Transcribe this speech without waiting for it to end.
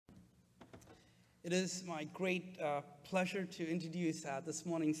It is my great pleasure to introduce this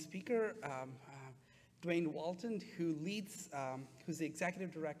morning's speaker, Dwayne Walton, who's the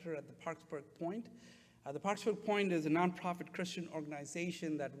executive director at the Parksburg Point. The Parksburg Point is a nonprofit Christian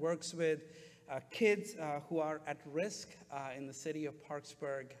organization that works with kids who are at risk in the city of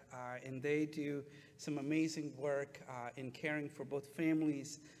Parksburg, and they do some amazing work in caring for both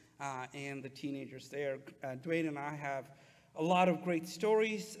families and the teenagers there. Dwayne and I have a lot of great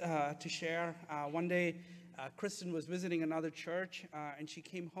stories to share. One day, Kristen was visiting another church, and she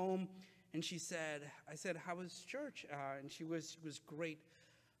came home, and I said, how was church? And she was great.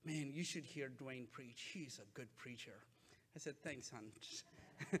 Man, you should hear Dwayne preach. He's a good preacher. I said, thanks, hon.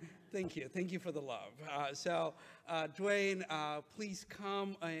 Thank you for the love. Dwayne, please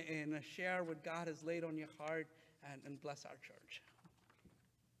come and share what God has laid on your heart and bless our church.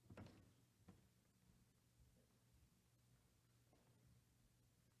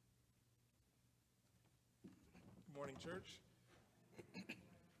 Morning, church.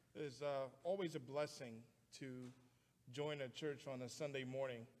 It is always a blessing to join a church on a Sunday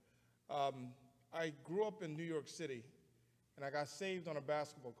morning. I grew up in New York City, and I got saved on a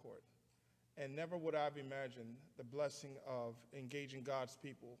basketball court. And never would I have imagined the blessing of engaging God's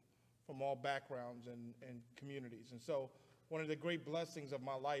people from all backgrounds and communities. And so one of the great blessings of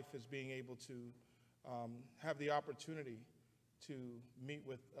my life is being able to have the opportunity to meet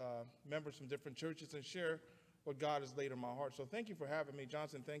with members from different churches and share what God has laid on my heart. So thank you for having me.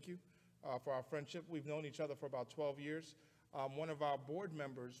 Johnson, thank you for our friendship. We've known each other for about 12 years. One of our board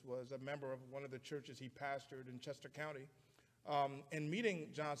members was a member of one of the churches he pastored in Chester County. And meeting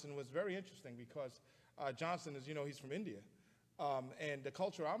Johnson was very interesting because Johnson, as you know, he's from India. And the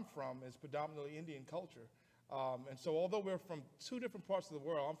culture I'm from is predominantly Indian culture. And so although we're from two different parts of the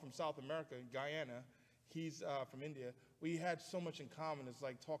world, I'm from South America, Guyana, he's from India, we had so much in common. It's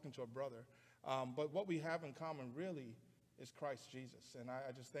like talking to a brother. But what we have in common really is Christ Jesus. And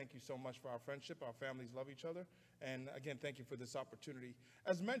I just thank you so much for our friendship. Our families love each other. And again, thank you for this opportunity.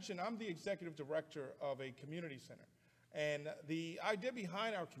 As mentioned, I'm the executive director of a community center. And the idea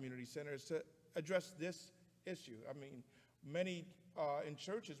behind our community center is to address this issue. I mean, many in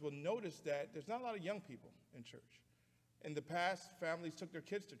churches will notice that there's not a lot of young people in church. In the past, families took their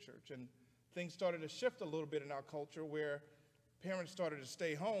kids to church, and things started to shift a little bit in our culture where parents started to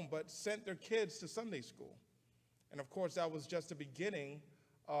stay home but sent their kids to Sunday school. And of course, that was just the beginning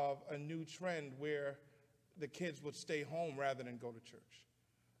of a new trend where the kids would stay home rather than go to church.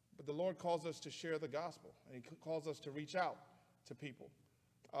 But the Lord calls us to share the gospel, and he calls us to reach out to people.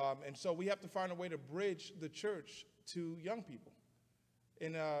 And so we have to find a way to bridge the church to young people.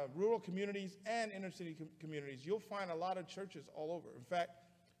 In rural communities and inner city communities, you'll find a lot of churches all over. In fact,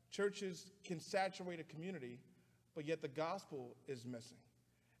 churches can saturate a community, but yet the gospel is missing.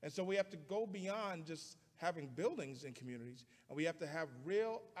 And so we have to go beyond just having buildings in communities, and we have to have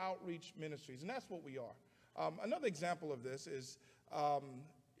real outreach ministries, and that's what we are. Another example of this is,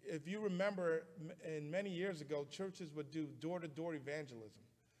 if you remember, many years ago, churches would do door-to-door evangelism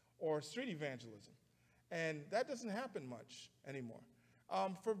or street evangelism, and that doesn't happen much anymore,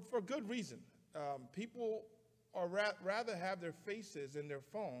 for good reason. People are rather have their faces in their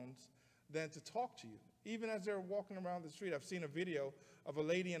phones than to talk to you, even as they're walking around the street. I've seen a video of a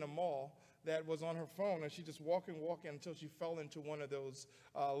lady in a mall that was on her phone, and she just walking until she fell into one of those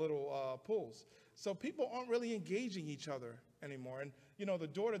little pools. So people aren't really engaging each other anymore. And, you know, the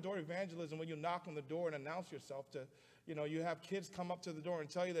door-to-door evangelism, when you knock on the door and announce yourself to, you know, you have kids come up to the door and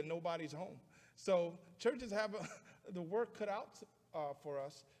tell you that nobody's home. So churches have the work cut out for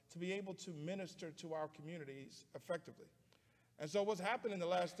us to be able to minister to our communities effectively. And so what's happened in the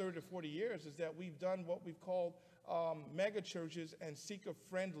last 30 to 40 years is that we've done what we've called mega churches and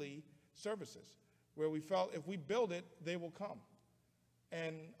seeker-friendly services, where we felt if we build it, they will come.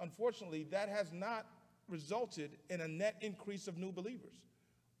 And unfortunately, that has not resulted in a net increase of new believers.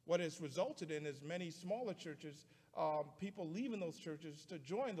 What it's resulted in is many smaller churches, people leaving those churches to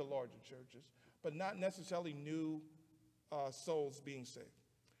join the larger churches, but not necessarily new souls being saved.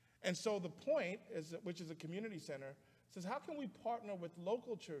 And so the point, which is a community center, says how can we partner with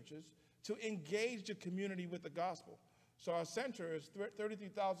local churches to engage the community with the gospel? So our center is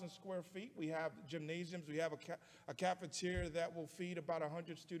 33,000 square feet. We have gymnasiums. We have a cafeteria that will feed about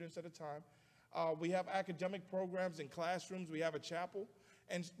 100 students at a time. We have academic programs in classrooms. We have a chapel.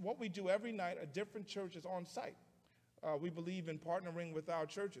 And what we do every night, a different church is on site. We believe in partnering with our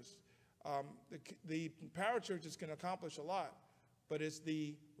churches. The parachurches can accomplish a lot, but it's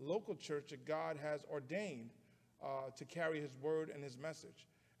the local church that God has ordained to carry his word and his message.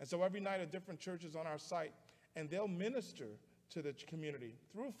 And so every night a different church is on our site, and they'll minister to the community,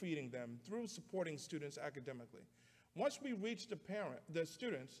 through feeding them, through supporting students academically. Once we reach the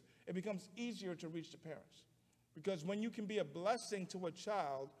students, it becomes easier to reach the parents. Because when you can be a blessing to a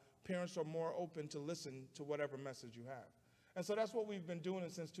child, parents are more open to listen to whatever message you have. And so that's what we've been doing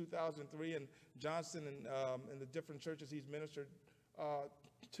since 2003, and Johnson and the different churches he's ministered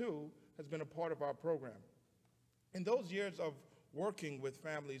to has been a part of our program. In those years of working with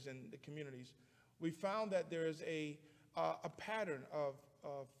families in the communities, we found that there is a pattern of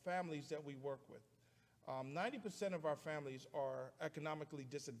families that we work with. 90% of our families are economically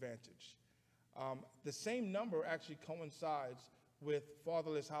disadvantaged. The same number actually coincides with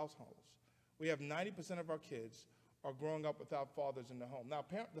fatherless households. We have 90% of our kids are growing up without fathers in the home. Now,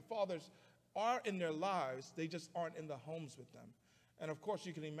 the fathers are in their lives, they just aren't in the homes with them. And of course,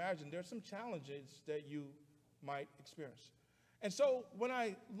 you can imagine there's some challenges that you might experience. And so when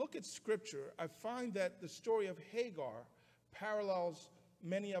I look at Scripture, I find that the story of Hagar parallels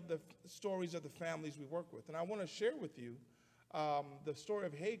many of the stories of the families we work with. And I want to share with you the story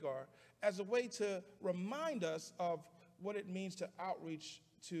of Hagar as a way to remind us of what it means to outreach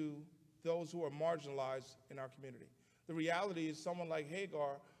to those who are marginalized in our community. The reality is someone like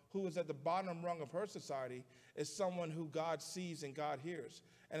Hagar, who is at the bottom rung of her society, is someone who God sees and God hears.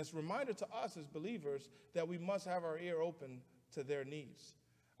 And it's a reminder to us as believers that we must have our ear open to their needs.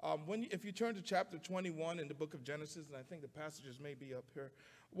 If you turn to chapter 21 in the book of Genesis, and I think the passages may be up here,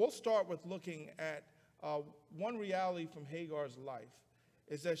 we'll start with looking at one reality from Hagar's life,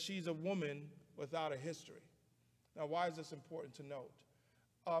 is that she's a woman without a history. Now, why is this important to note?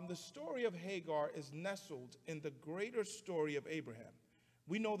 The story of Hagar is nestled in the greater story of Abraham.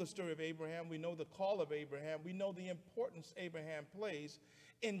 We know the story of Abraham. We know the call of Abraham. We know the importance Abraham plays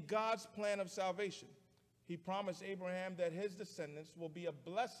in God's plan of salvation. He promised Abraham that his descendants will be a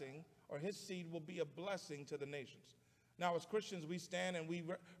blessing, or his seed will be a blessing to the nations. Now, as Christians, we stand and we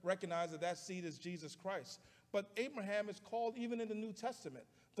recognize that that seed is Jesus Christ. But Abraham is called, even in the New Testament,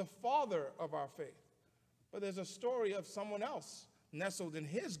 the father of our faith. But there's a story of someone else nestled in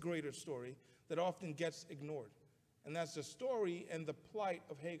his greater story that often gets ignored. And that's the story and the plight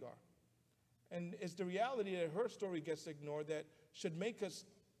of Hagar. And it's the reality that her story gets ignored that should make us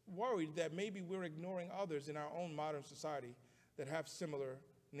worried that maybe we're ignoring others in our own modern society that have similar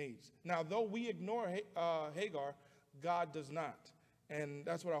needs. Now, though we ignore Hagar, God does not. And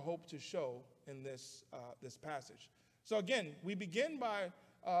that's what I hope to show in this passage. So again, we begin by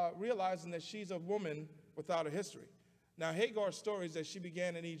realizing that she's a woman without a history. Now, Hagar's story is that she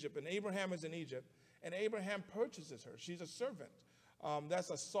began in Egypt, and Abraham is in Egypt, and Abraham purchases her. She's a servant.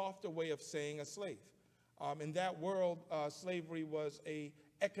 That's a softer way of saying a slave. In that world, slavery was a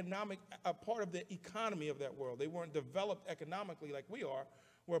part of the economy of that world. They weren't developed economically like we are,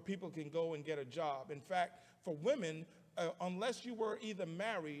 where people can go and get a job. In fact, for women, unless you were either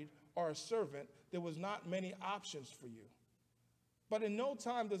married or a servant, there was not many options for you. But in no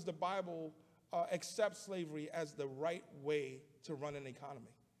time does the Bible accept slavery as the right way to run an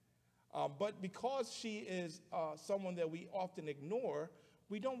economy. But because she is someone that we often ignore,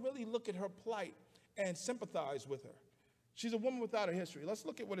 we don't really look at her plight and sympathize with her. She's a woman without a history. Let's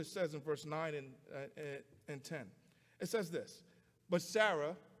look at what it says in verse 9 and 10. It says this: "But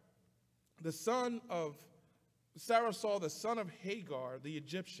Sarah saw the son of Hagar, the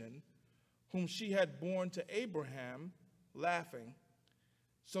Egyptian, whom she had borne to Abraham, laughing.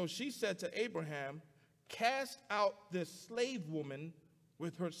 So she said to Abraham, 'Cast out this slave woman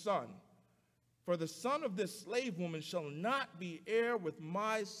with her son, for the son of this slave woman shall not be heir with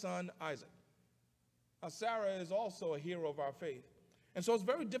my son Isaac.'" Now, Sarah is also a hero of our faith. And so it's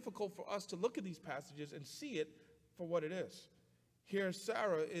very difficult for us to look at these passages and see it for what it is. Here,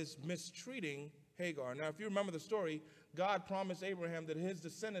 Sarah is mistreating Hagar. Now, if you remember the story, God promised Abraham that his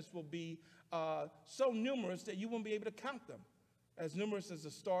descendants will be so numerous that you won't be able to count them, as numerous as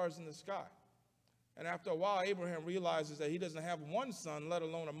the stars in the sky. And after a while, Abraham realizes that he doesn't have one son, let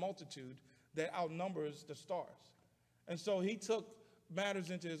alone a multitude that outnumbers the stars. And so he took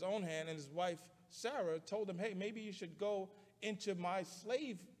matters into his own hand, and his wife, Sarah, told him, "Hey, maybe you should go into my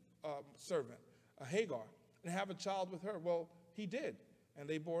slave servant, Hagar, and have a child with her." Well, he did, and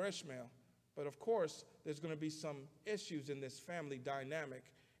they bore Ishmael. But of course, there's going to be some issues in this family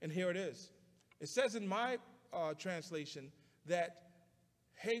dynamic, and here it is. It says in my translation that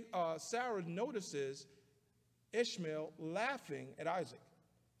Sarah notices Ishmael laughing at Isaac.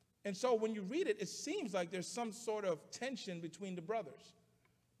 And so when you read it, it seems like there's some sort of tension between the brothers.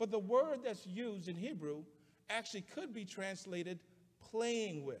 But the word that's used in Hebrew actually could be translated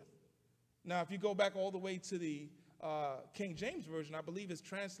playing with. Now, if you go back all the way to the King James Version, I believe it's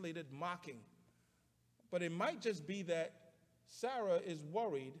translated mocking. But it might just be that Sarah is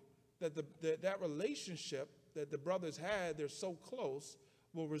worried that that relationship that the brothers had, they're so close,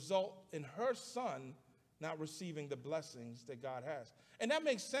 will result in her son not receiving the blessings that God has. And that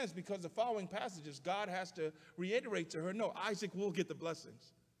makes sense because the following passages, God has to reiterate to her, no, Isaac will get the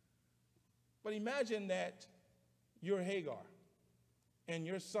blessings. But imagine that you're Hagar and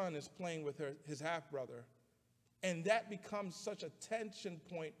your son is playing with his half-brother, and that becomes such a tension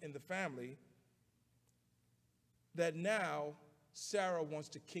point in the family that now Sarah wants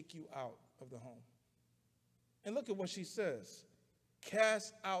to kick you out of the home. And look at what she says.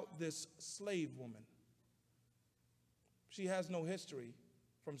 Cast out this slave woman. She has no history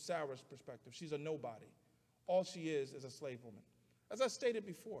from Sarah's perspective. She's a nobody. All she is a slave woman. As I stated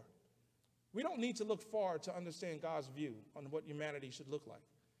before, we don't need to look far to understand God's view on what humanity should look like.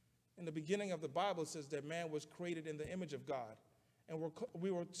 In the beginning of the Bible, it says that man was created in the image of God, and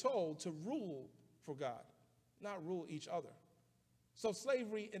we were told to rule for God, not rule each other. So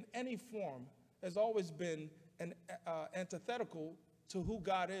slavery in any form has always been an antithetical to who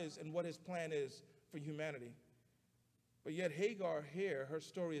God is and what his plan is for humanity. But yet Hagar here, her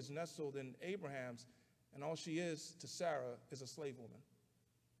story is nestled in Abraham's, and all she is to Sarah is a slave woman.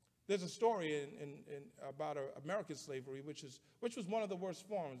 There's a story about American slavery, which was one of the worst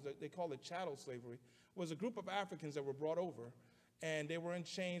forms. They call it chattel slavery. It was a group of Africans that were brought over, and they were in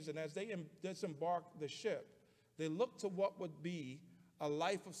chains, and as they disembarked the ship, they looked to what would be a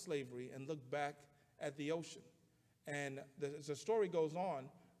life of slavery and looked back at the ocean. And as the story goes on,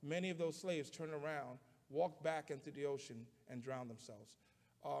 many of those slaves turned around, walked back into the ocean, and drowned themselves.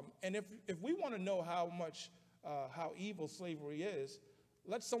 And if we want to know how evil slavery is,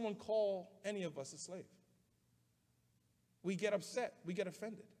 let someone call any of us a slave. We get upset. We get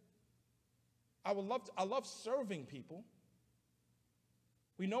offended. I love serving people.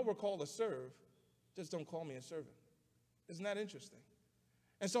 We know we're called to serve. Just don't call me a servant. Isn't that interesting?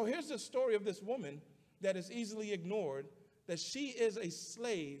 And so here's the story of this woman that is easily ignored, that she is a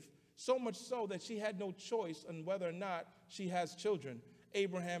slave, so much so that she had no choice on whether or not she has children.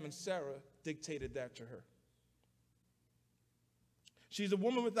 Abraham and Sarah dictated that to her. She's a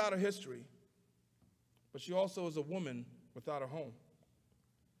woman without a history, but she also is a woman without a home.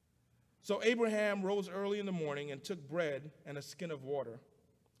 So Abraham rose early in the morning and took bread and a skin of water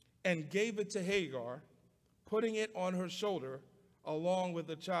and gave it to Hagar, putting it on her shoulder along with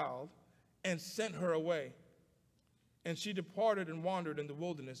the child, and sent her away. And she departed and wandered in the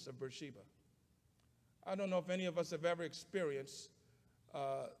wilderness of Beersheba. I don't know if any of us have ever experienced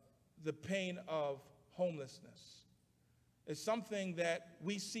the pain of homelessness. It's something that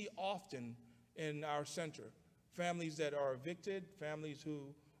we see often in our center. Families that are evicted, families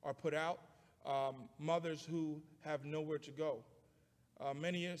who are put out, mothers who have nowhere to go.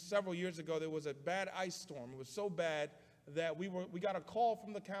 Several years ago, there was a bad ice storm. It was so bad that we got a call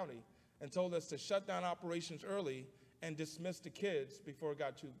from the county and told us to shut down operations early and dismiss the kids before it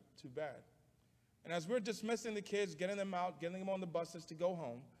got too bad. And as we're dismissing the kids, getting them out, getting them on the buses to go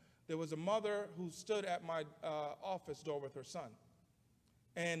home, there was a mother who stood at my office door with her son.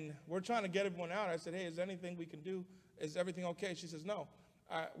 And we're trying to get everyone out. I said, hey, is there anything we can do? Is everything okay? She says, no.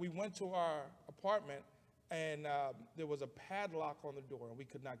 We went to our apartment, and there was a padlock on the door, and we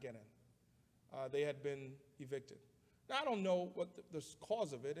could not get in. They had been evicted. Now, I don't know what the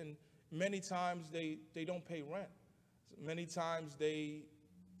cause of it, and many times they don't pay rent. Many times they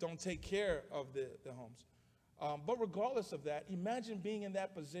don't take care of the homes. But regardless of that, imagine being in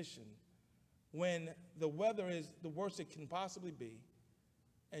that position when the weather is the worst it can possibly be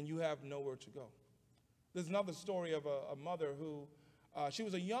and you have nowhere to go. There's another story of a mother who, she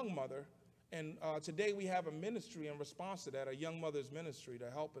was a young mother, and today we have a ministry in response to that, a young mother's ministry to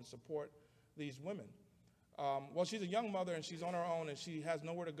help and support these women. Well, she's a young mother and she's on her own and she has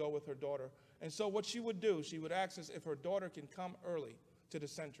nowhere to go with her daughter. And so what she would do, she would ask us if her daughter can come early to the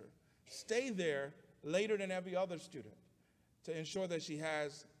center, stay there later than every other student to ensure that she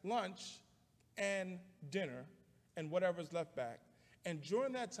has lunch and dinner and whatever's left back. And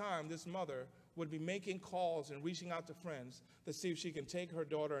during that time, this mother would be making calls and reaching out to friends to see if she can take her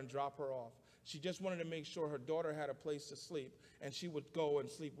daughter and drop her off. She just wanted to make sure her daughter had a place to sleep, and she would go and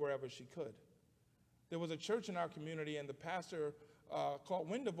sleep wherever she could. There was a church in our community, and the pastor caught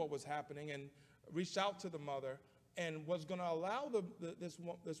wind of what was happening and reached out to the mother and was going to allow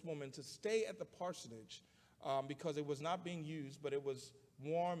this woman to stay at the parsonage because it was not being used, but it was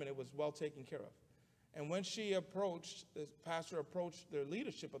warm and it was well taken care of. And when the pastor approached the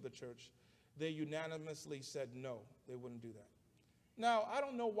leadership of the church, they unanimously said no, they wouldn't do that. Now, I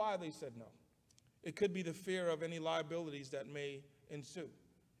don't know why they said no. It could be the fear of any liabilities that may ensue.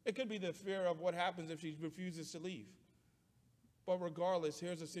 It could be the fear of what happens if she refuses to leave. But regardless,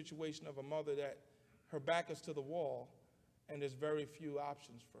 here's a situation of a mother that her back is to the wall and there's very few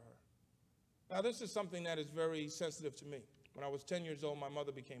options for her. Now, this is something that is very sensitive to me. When I was 10 years old, my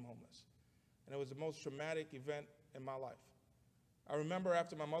mother became homeless. And it was the most traumatic event in my life. I remember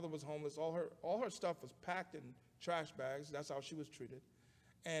after my mother was homeless, all her stuff was packed in trash bags. That's how she was treated.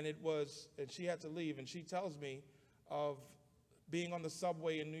 And she had to leave. And she tells me of being on the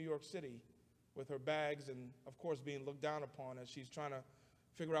subway in New York City with her bags and, of course, being looked down upon as she's trying to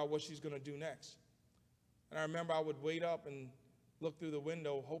figure out what she's going to do next. And I remember I would wait up and look through the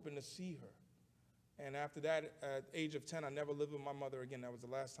window hoping to see her. And after that, at the age of 10, I never lived with my mother again. That was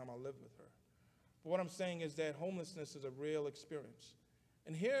the last time I lived with her. But what I'm saying is that homelessness is a real experience.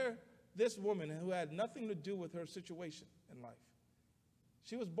 And here, this woman who had nothing to do with her situation in life,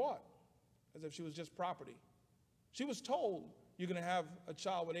 she was bought as if she was just property. She was told, you're going to have a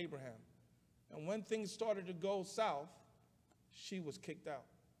child with Abraham. And when things started to go south, she was kicked out.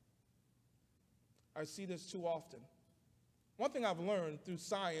 I see this too often. One thing I've learned through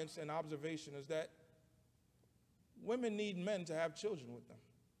science and observation is that women need men to have children with them.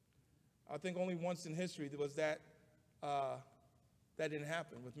 I think only once in history there was that didn't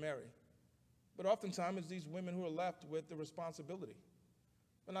happen with Mary. But oftentimes it's these women who are left with the responsibility.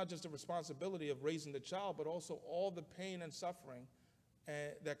 But not just the responsibility of raising the child, but also all the pain and suffering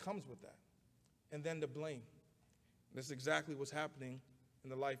that comes with that. And then the blame. This is exactly what's happening in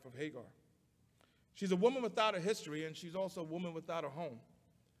the life of Hagar. She's a woman without a history, and she's also a woman without a home.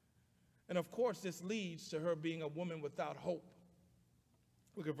 And of course, this leads to her being a woman without hope.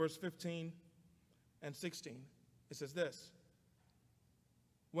 Look at verse 15 and 16. It says this.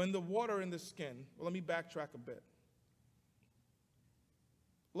 When the water in the skin, well, let me backtrack a bit.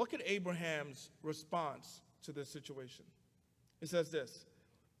 Look at Abraham's response to this situation. It says this,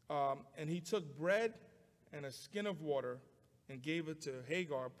 and he took bread and a skin of water and gave it to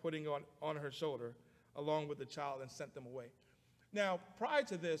Hagar, putting on her shoulder, along with the child, and sent them away. Now, prior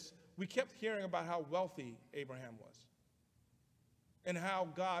to this, we kept hearing about how wealthy Abraham was and how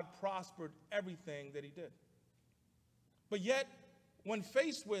God prospered everything that he did. But yet, when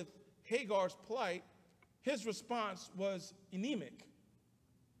faced with Hagar's plight, his response was anemic.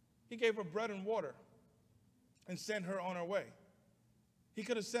 He gave her bread and water and sent her on her way. He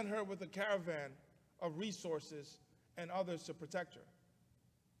could have sent her with a caravan of resources and others to protect her.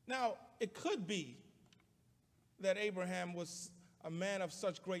 Now, it could be that Abraham was a man of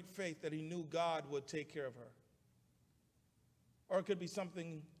such great faith that he knew God would take care of her. Or it could be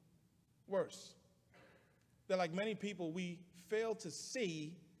something worse. That like many people, we fail to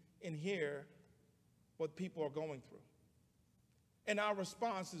see and hear what people are going through. And our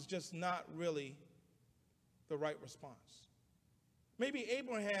response is just not really the right response. Maybe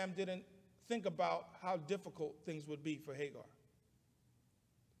Abraham didn't think about how difficult things would be for Hagar.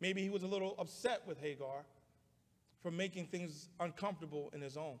 Maybe he was a little upset with Hagar for making things uncomfortable in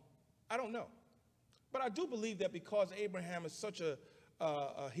his own. I don't know. But I do believe that because Abraham is such a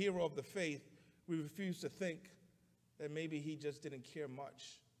hero of the faith, we refuse to think that maybe he just didn't care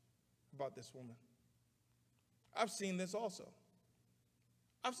much about this woman. I've seen this also.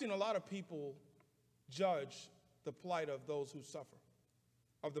 I've seen a lot of people judge the plight of those who suffer,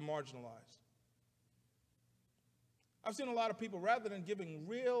 of the marginalized. I've seen a lot of people, rather than giving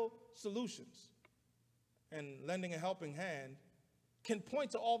real solutions and lending a helping hand, can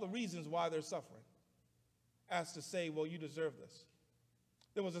point to all the reasons why they're suffering, as to say, well, you deserve this.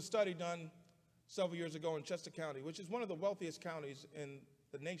 There was a study done several years ago in Chester County, which is one of the wealthiest counties in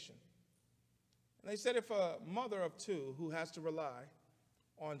the nation. And they said if a mother of two who has to rely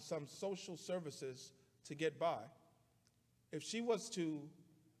on some social services to get by, if she was to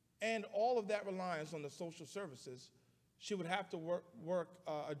end all of that reliance on the social services, she would have to work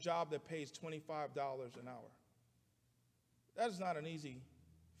a job that pays $25 an hour. That is not an easy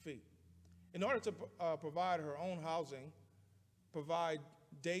feat. In order to provide her own housing, provide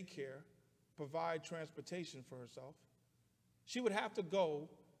daycare, provide transportation for herself, she would have to go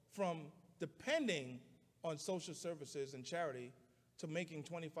from depending on social services and charity to making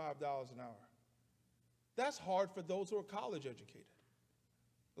 $25 an hour. That's hard for those who are college educated,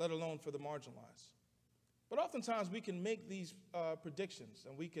 let alone for the marginalized. But oftentimes we can make these predictions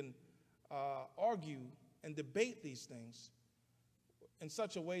and we can argue and debate these things in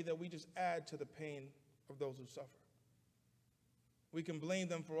such a way that we just add to the pain of those who suffer. We can blame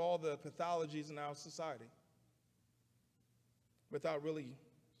them for all the pathologies in our society without really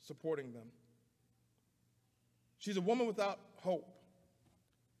supporting them. She's a woman without hope.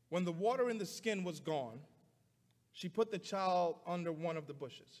 When the water in the skin was gone, she put the child under one of the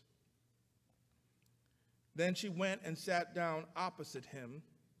bushes. Then she went and sat down opposite him,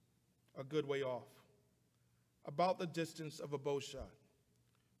 a good way off, about the distance of a bow shot.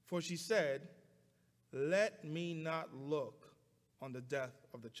 For she said, "Let me not look on the death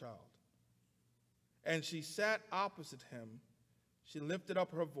of the child." And she sat opposite him. She lifted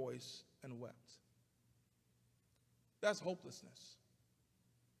up her voice and wept. That's hopelessness.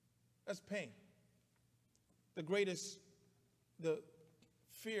 That's pain. The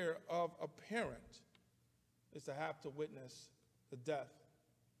fear of a parent is to have to witness the death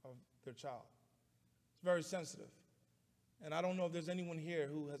of their child. It's very sensitive. And I don't know if there's anyone here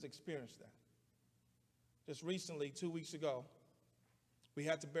who has experienced that. Just recently, 2 weeks ago, we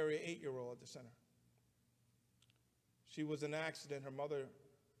had to bury an 8-year-old at the center. She was in an accident. Her mother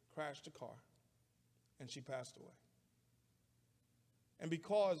crashed a car, and she passed away. And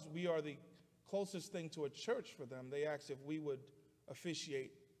because we are the closest thing to a church for them, they asked if we would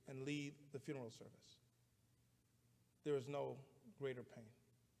officiate and lead the funeral service. There is no greater pain.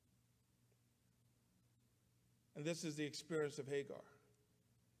 And this is the experience of Hagar.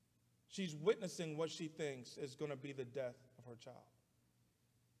 She's witnessing what she thinks is going to be the death of her child.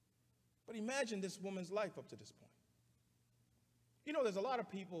 But imagine this woman's life up to this point. You know, there's a lot of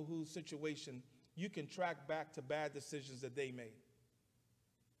people whose situation you can track back to bad decisions that they made.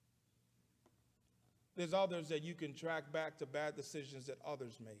 There's others that you can track back to bad decisions that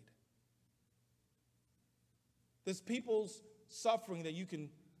others made. There's people's suffering that you can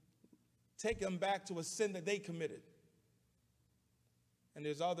take them back to a sin that they committed. And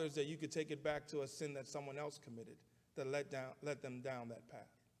there's others that you could take it back to a sin that someone else committed that let them down that path.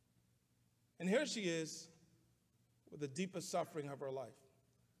 And here she is with the deepest suffering of her life.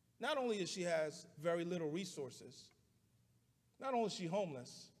 Not only does she has very little resources, not only is she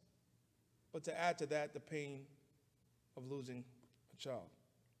homeless, but to add to that, the pain of losing a child.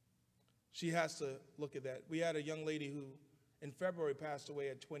 She has to look at that. We had a young lady who in February passed away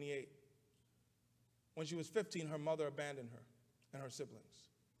at 28. When she was 15, her mother abandoned her and her siblings.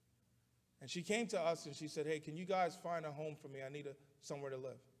 And she came to us and she said, "Hey, can you guys find a home for me? I need somewhere to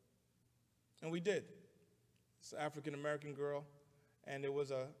live." And we did. It's an African-American girl, and there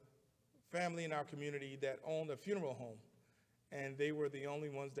was a family in our community that owned a funeral home, and they were the only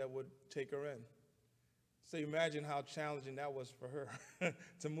ones that would take her in. So imagine how challenging that was for her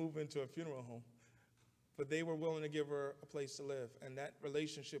to move into a funeral home. But they were willing to give her a place to live, and that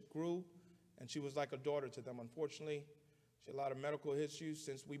relationship grew, and she was like a daughter to them. Unfortunately, she had a lot of medical issues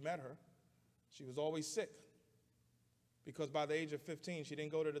since we met her. She was always sick because by the age of 15, she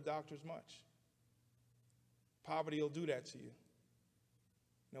didn't go to the doctors much. Poverty will do that to you.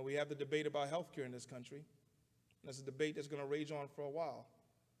 You know, we have the debate about health care in this country, and that's a debate that's going to rage on for a while.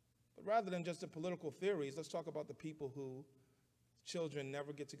 But rather than just the political theories, let's talk about the people who children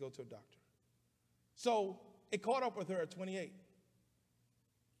never get to go to a doctor. So it caught up with her at 28.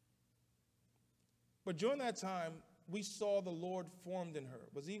 But during that time, we saw the Lord formed in her,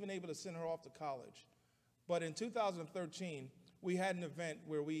 was even able to send her off to college. But in 2013, we had an event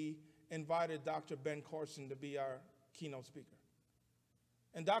where we invited Dr. Ben Carson to be our keynote speaker.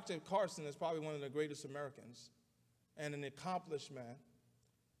 And Dr. Carson is probably one of the greatest Americans and an accomplished man,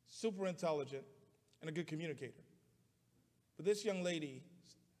 super intelligent, and a good communicator. But this young lady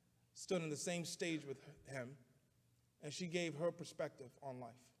stood on the same stage with him, and she gave her perspective on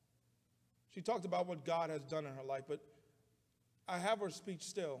life. She talked about what God has done in her life, but I have her speech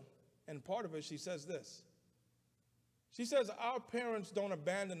still, and part of it, she says this. She says, our parents don't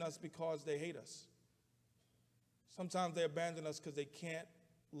abandon us because they hate us. Sometimes they abandon us because they can't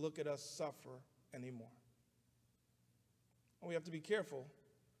look at us suffer anymore. And we have to be careful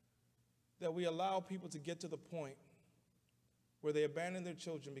that we allow people to get to the point where they abandon their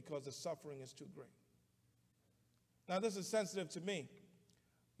children because the suffering is too great. Now, this is sensitive to me.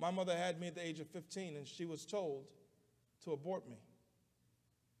 My mother had me at the age of 15, and she was told to abort me.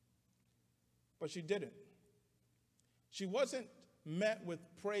 But she didn't. She wasn't met with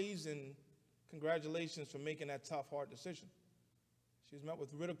praise and congratulations for making that tough, hard decision. She was met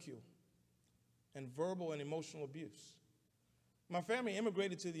with ridicule and verbal and emotional abuse. My family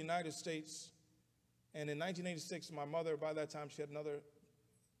immigrated to the United States, and in 1986, my mother, by that time, she had another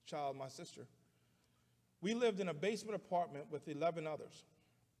child, my sister. We lived in a basement apartment with 11 others,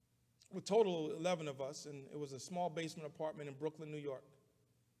 with total 11 of us, and it was a small basement apartment in Brooklyn, New York.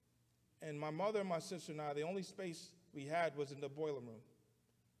 And my mother and my sister and I, the only space we had was in the boiler room.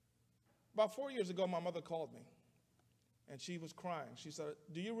 About 4 years ago, my mother called me, and she was crying. She said,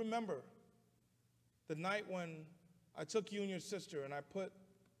 "Do you remember the night when I took you and your sister and I put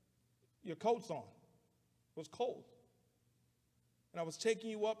your coats on? It was cold. And I was taking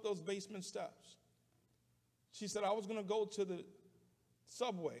you up those basement steps. She said, I was going to go to the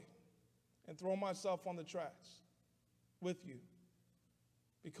subway and throw myself on the tracks with you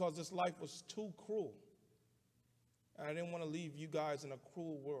because this life was too cruel. And I didn't want to leave you guys in a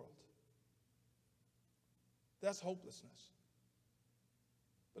cruel world. That's hopelessness.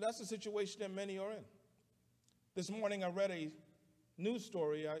 But that's the situation that many are in. This morning I read a news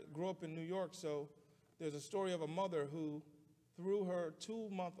story. I grew up in New York, so there's a story of a mother who threw her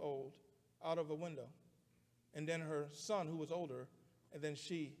 2-month-old out of a window, and then her son, who was older, and then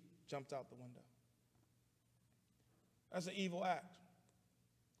she jumped out the window. That's an evil act.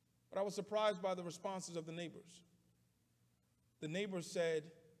 But I was surprised by the responses of the neighbors. The neighbors said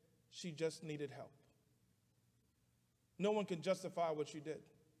she just needed help. No one can justify what you did,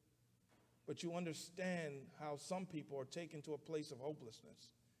 but you understand how some people are taken to a place of hopelessness.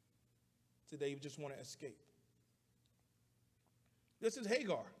 Today, just want to escape. This is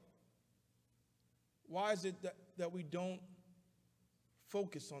Hagar. Why is it that we don't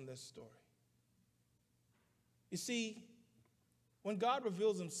focus on this story? You see, when God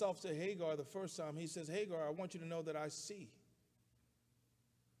reveals himself to Hagar the first time, he says, Hagar, I want you to know that I see.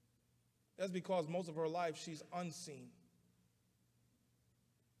 That's because most of her life she's unseen.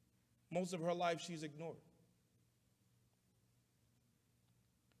 Most of her life she's ignored.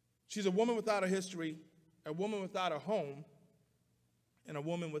 She's a woman without a history, a woman without a home, and a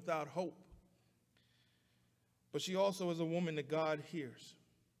woman without hope. But she also is a woman that God hears.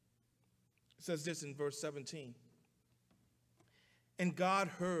 It says this in verse 17. And God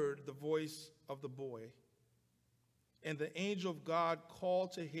heard the voice of the boy, and the angel of God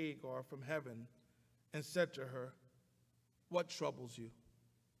called to Hagar from heaven and said to her, what troubles you?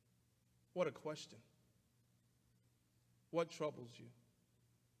 What a question. What troubles you?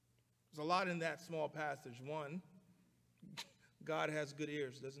 There's a lot in that small passage. One, God has good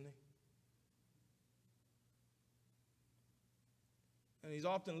ears, doesn't he? And he's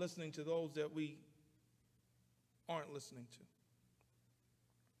often listening to those that we aren't listening to.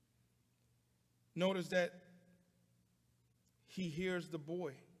 Notice that he hears the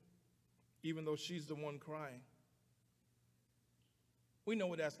boy, even though she's the one crying. We know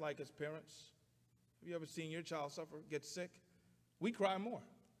what that's like as parents. Have you ever seen your child suffer, get sick? We cry more.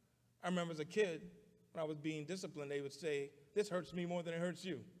 I remember as a kid, when I was being disciplined, they would say, this hurts me more than it hurts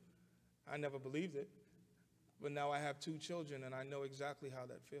you. I never believed it. But now I have 2 children, and I know exactly how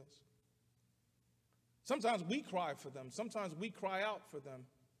that feels. Sometimes we cry for them. Sometimes we cry out for them.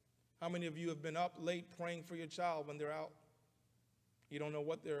 How many of you have been up late praying for your child when they're out? You don't know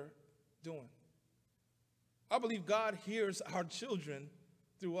what they're doing. I believe God hears our children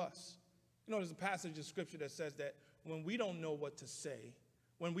through us. You know, there's a passage in Scripture that says that when we don't know what to say,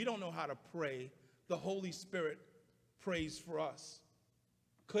 when we don't know how to pray, the Holy Spirit prays for us.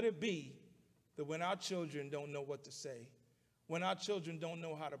 Could it be that when our children don't know what to say, when our children don't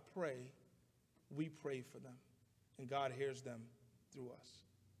know how to pray, we pray for them, and God hears them through us?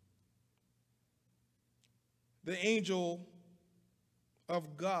 The angel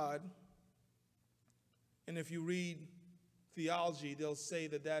of God, and if you read theology, they'll say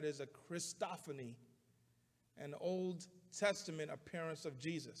that that is a Christophany, an Old Testament appearance of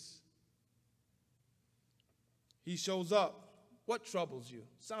Jesus. He shows up. What troubles you?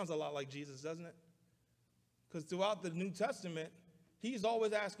 Sounds a lot like Jesus, doesn't it? Because throughout the New Testament, he's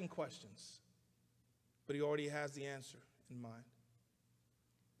always asking questions, but he already has the answer in mind.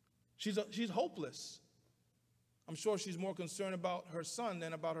 She's hopeless. I'm sure she's more concerned about her son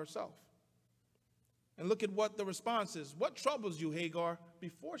than about herself. And look at what the response is. What troubles you, Hagar?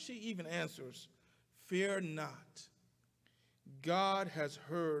 Before she even answers, fear not. God has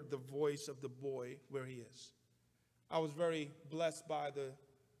heard the voice of the boy where he is. I was very blessed by the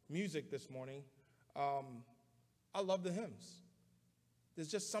music this morning. I love the hymns. There's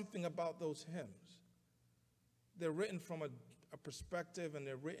just something about those hymns. They're written from a perspective, and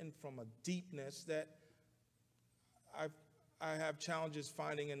they're written from a deepness that I have challenges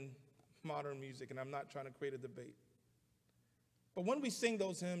finding in modern music, and I'm not trying to create a debate. But when we sing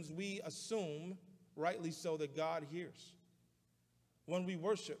those hymns, we assume, rightly so, that God hears. When we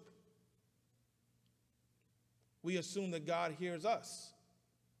worship, we assume that God hears us.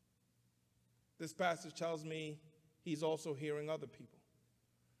 This passage tells me he's also hearing other people,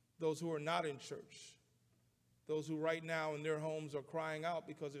 those who are not in church, those who right now in their homes are crying out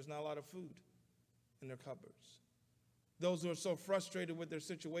because there's not a lot of food in their cupboards, those who are so frustrated with their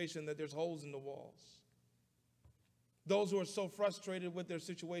situation that there's holes in the walls, those who are so frustrated with their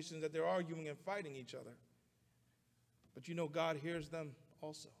situations that they're arguing and fighting each other. But you know, God hears them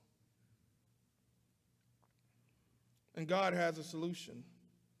also. And God has a solution.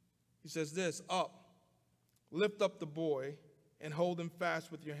 He says this, up, Lift up the boy and hold him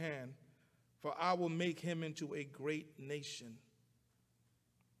fast with your hand, for I will make him into a great nation."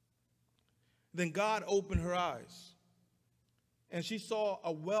 Then God opened her eyes, and she saw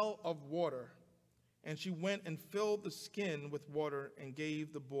a well of water, and she went and filled the skin with water and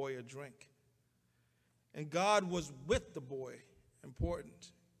gave the boy a drink. And God was with the boy.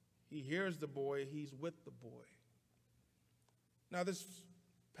 Important. He hears the boy, he's with the boy. Now, this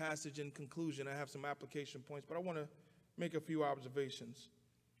passage in conclusion, I have some application points, but I want to make a few observations.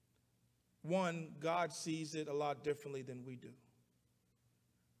 One, God sees it a lot differently than we do.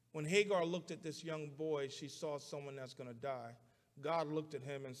 When Hagar looked at this young boy, she saw someone that's going to die. God looked at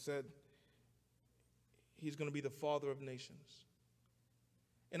him and said, he's going to be the father of nations.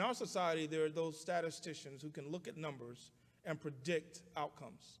 In our society, there are those statisticians who can look at numbers and predict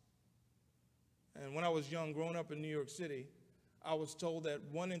outcomes. And when I was young, growing up in New York City, I was told that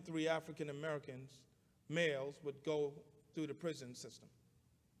 1 in 3 African Americans, males, would go through the prison system.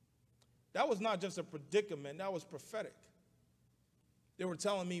 That was not just a predicament, that was prophetic. They were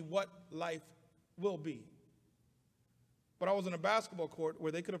telling me what life will be. But I was in a basketball court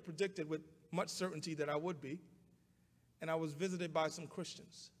where they could have predicted with much certainty that I would be, and I was visited by some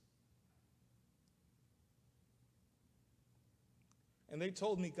Christians. And they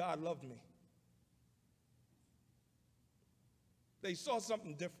told me God loved me. They saw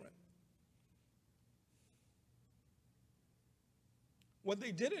something different. What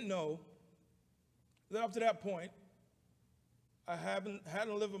they didn't know, that up to that point, I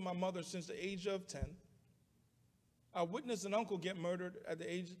hadn't lived with my mother since the age of 10. I witnessed an uncle get murdered at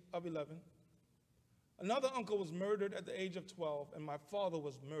the age of 11. Another uncle was murdered at the age of 12, and my father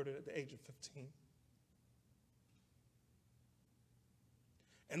was murdered at the age of 15.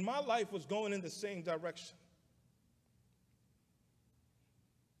 And my life was going in the same direction.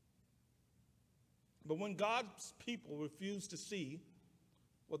 But when God's people refuse to see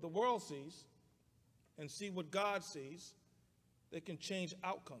what the world sees and see what God sees, they can change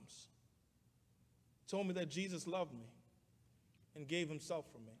outcomes. Told me that Jesus loved me and gave himself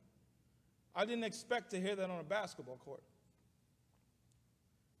for me. I didn't expect to hear that on a basketball court.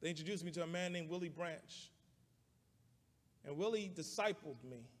 They introduced me to a man named Willie Branch. And Willie discipled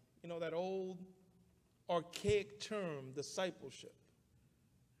me. You know, that old archaic term, discipleship.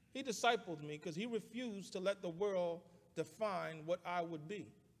 He discipled me because he refused to let the world define what I would be.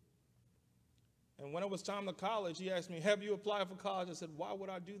 And when it was time to college, he asked me, "Have you applied for college?" I said, "Why would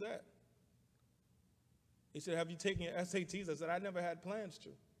I do that?" He said, "Have you taken your SATs?" I said, "I never had plans to."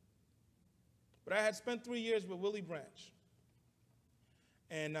 But I had spent 3 years with Willie Branch.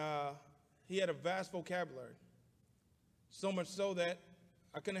 And he had a vast vocabulary. So much so that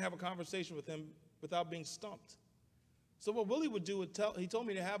I couldn't have a conversation with him without being stumped. So what Willie would do, he told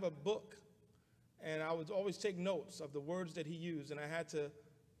me to have a book. And I would always take notes of the words that he used. And I had to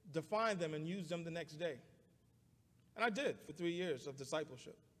define them and use them the next day. And I did for 3 years of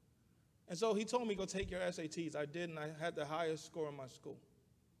discipleship. And so he told me, "Go take your SATs." I did, and I had the highest score in my school.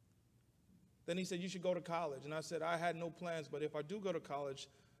 Then he said, "You should go to college." And I said, "I had no plans, but if I do go to college,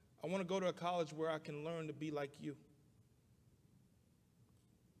 I want to go to a college where I can learn to be like you."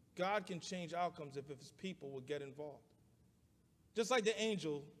 God can change outcomes if his people will get involved. Just like the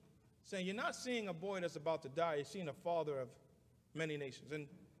angel saying, you're not seeing a boy that's about to die, you're seeing a father of many nations. And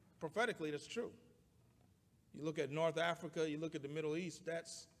prophetically, that's true. You look at North Africa, you look at the Middle East,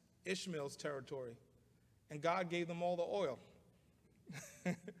 that's Ishmael's territory. And God gave them all the oil.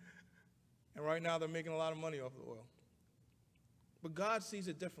 And right now they're making a lot of money off the oil. But God sees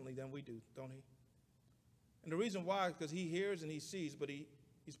it differently than we do, don't he? And the reason why is because he hears and he sees, but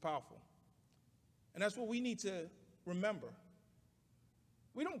he's powerful. And that's what we need to remember.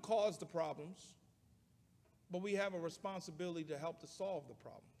 We don't cause the problems, but we have a responsibility to help to solve the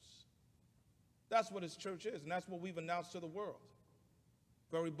problems. That's what his church is, and that's what we've announced to the world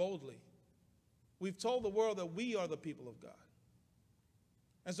very boldly. We've told the world that we are the people of God.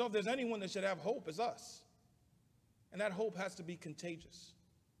 And so if there's anyone that should have hope, it's us. And that hope has to be contagious.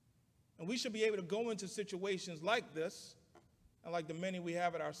 And we should be able to go into situations like this, and like the many we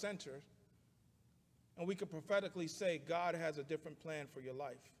have at our center, and we could prophetically say, God has a different plan for your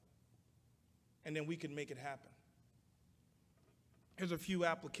life. And then we can make it happen. Here's a few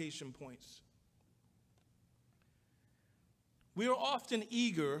application points. We are often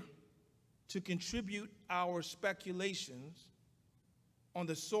eager to contribute our speculations on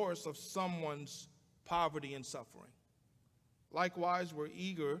the source of someone's poverty and suffering. Likewise, we're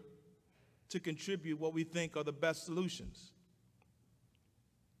eager to contribute what we think are the best solutions.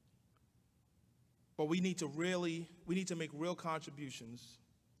 But we need to make real contributions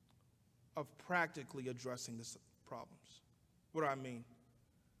of practically addressing these problems. What do I mean?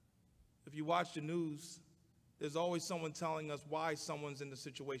 If you watch the news, there's always someone telling us why someone's in the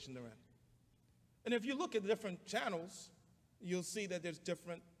situation they're in. And if you look at different channels, you'll see that there's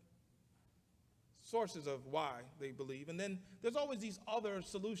different sources of why they believe. And then there's always these other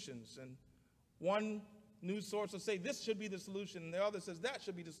solutions. And one news source will say this should be the solution, and the other says that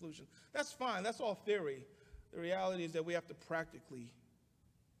should be the solution. That's fine. That's all theory. The reality is that we have to practically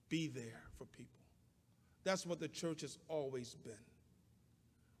be there for people. That's what the church has always been.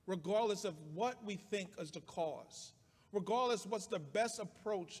 Regardless of what we think is the cause, regardless what's the best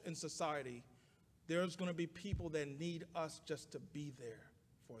approach in society, there's going to be people that need us just to be there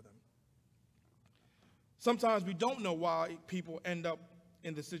for them. Sometimes we don't know why people end up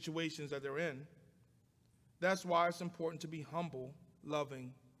in the situations that they're in. That's why it's important to be humble,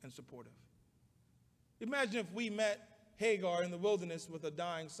 loving, and supportive. Imagine if we met Hagar in the wilderness with a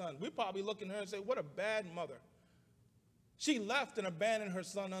dying son. We'd probably look at her and say, what a bad mother. She left and abandoned her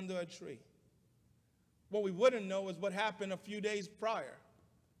son under a tree. What we wouldn't know is what happened a few days prior.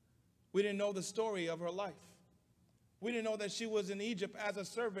 We didn't know the story of her life. We didn't know that she was in Egypt as a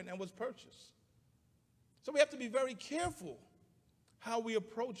servant and was purchased. So we have to be very careful how we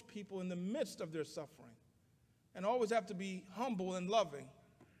approach people in the midst of their suffering, and always have to be humble and loving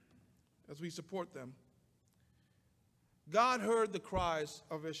as we support them. God heard the cries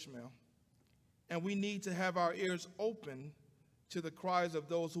of Ishmael, and we need to have our ears open to the cries of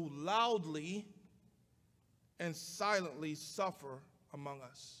those who loudly and silently suffer among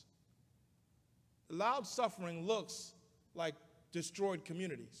us. Loud suffering looks like destroyed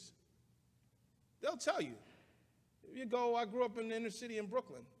communities. They'll tell you. If you go, I grew up in the inner city in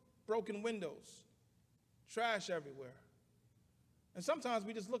Brooklyn, broken windows, trash everywhere. And sometimes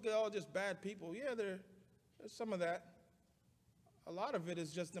we just look at all just bad people. Yeah, there's some of that. A lot of it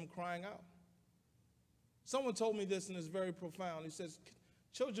is just them crying out. Someone told me this, and it's very profound. He says,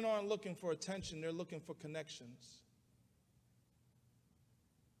 children aren't looking for attention, they're looking for connections.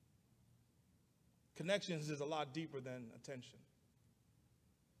 Connections is a lot deeper than attention.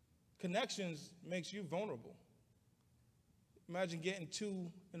 Connections makes you vulnerable. Imagine getting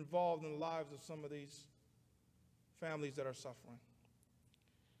too involved in the lives of some of these families that are suffering.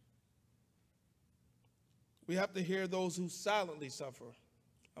 We have to hear those who silently suffer.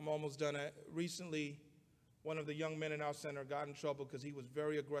 I'm almost done. Recently, one of the young men in our center got in trouble because he was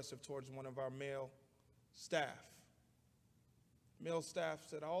very aggressive towards one of our male staff. Male staff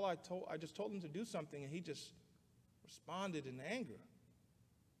said, I just told him to do something, and he just responded in anger.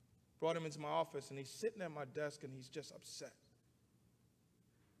 Brought him into my office, and he's sitting at my desk, and he's just upset.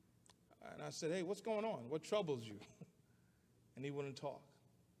 And I said, hey, what's going on? What troubles you? And he wouldn't talk.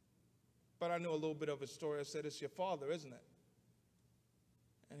 But I knew a little bit of his story. I said, it's your father, isn't it?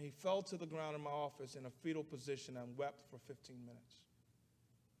 And he fell to the ground in my office in a fetal position and wept for 15 minutes.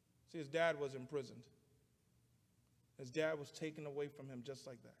 See, his dad was imprisoned. His dad was taken away from him just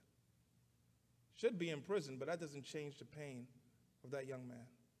like that. Should be in prison, but that doesn't change the pain of that young man.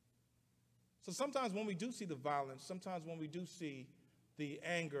 So sometimes when we do see the violence, sometimes when we do see the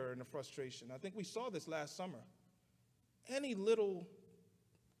anger and the frustration, I think we saw this last summer. Any little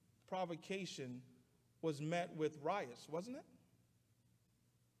provocation was met with riots, wasn't it?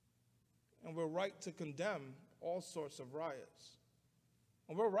 And we're right to condemn all sorts of riots.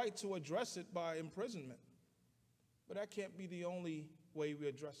 And we're right to address it by imprisonment. But that can't be the only way we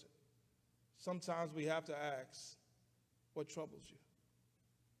address it. Sometimes we have to ask, what troubles you?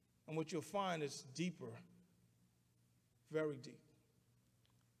 And what you'll find is deeper, very deep.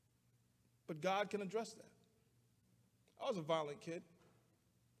 But God can address that. I was a violent kid.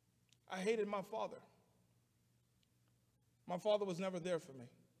 I hated my father. My father was never there for me.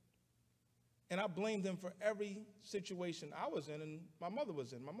 And I blamed him for every situation I was in and my mother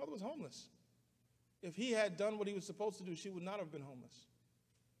was in. My mother was homeless. If he had done what he was supposed to do, she would not have been homeless.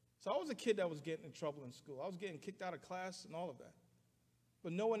 So I was a kid that was getting in trouble in school. I was getting kicked out of class and all of that.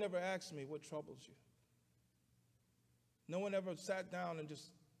 But no one ever asked me, what troubles you? No one ever sat down and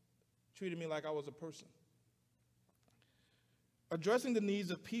just treated me like I was a person. Addressing the needs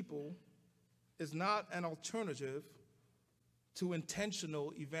of people is not an alternative to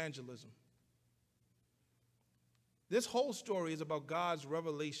intentional evangelism. This whole story is about God's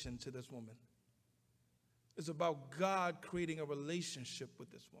revelation to this woman. It's about God creating a relationship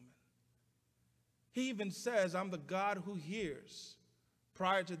with this woman. He even says, I'm the God who hears.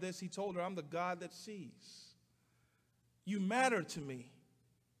 Prior to this, he told her, I'm the God that sees. You matter to me.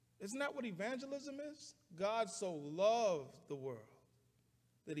 Isn't that what evangelism is? God so loved the world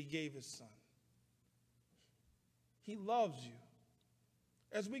that he gave his son. He loves you.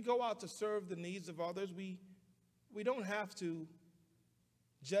 As we go out to serve the needs of others, we don't have to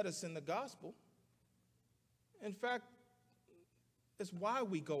jettison the gospel. In fact, it's why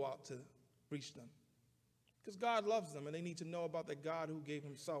we go out to reach them. Because God loves them and they need to know about the God who gave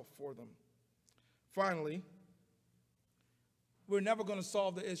himself for them. Finally, we're never going to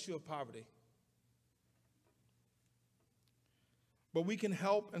solve the issue of poverty. But we can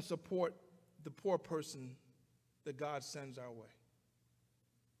help and support the poor person that God sends our way.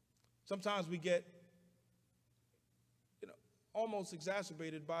 Sometimes we get almost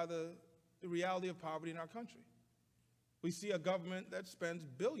exacerbated by the reality of poverty in our country. We see a government that spends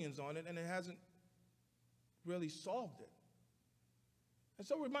billions on it and it hasn't really solved it. And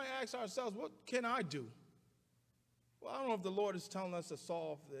so we might ask ourselves, what can I do? Well, I don't know if the Lord is telling us to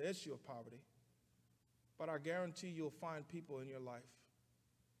solve the issue of poverty, but I guarantee you'll find people in your life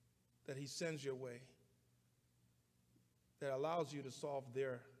that he sends your way that allows you to solve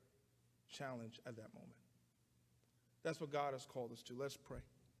their challenge at that moment. That's what God has called us to. Let's pray.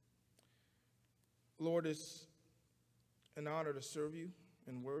 Lord, it's an honor to serve you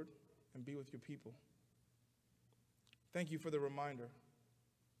in word and be with your people. Thank you for the reminder.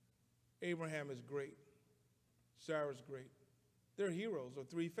 Abraham is great. Sarah's great. They're heroes of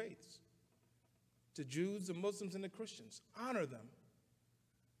three faiths. To Jews, the Muslims, and the Christians. Honor them.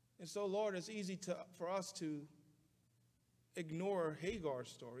 And so, Lord, it's easy for us to ignore Hagar's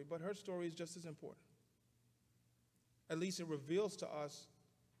story, but her story is just as important. At least it reveals to us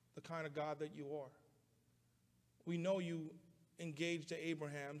the kind of God that you are. We know you engaged the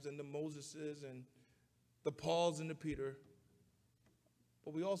Abrahams and the Moseses and the Pauls and the Peter,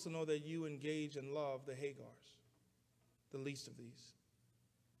 but we also know that you engage and love the Hagars, the least of these.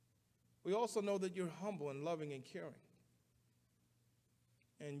 We also know that you're humble and loving and caring,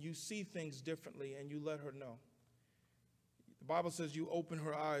 and you see things differently and you let her know. The Bible says you opened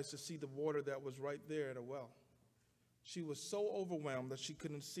her eyes to see the water that was right there at a well. She was so overwhelmed that she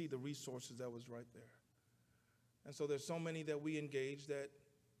couldn't see the resources that was right there. And so there's so many that we engage that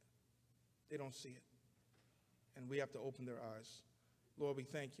they don't see it. And we have to open their eyes. Lord, we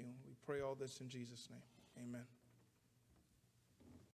thank you. We pray all this in Jesus' name. Amen.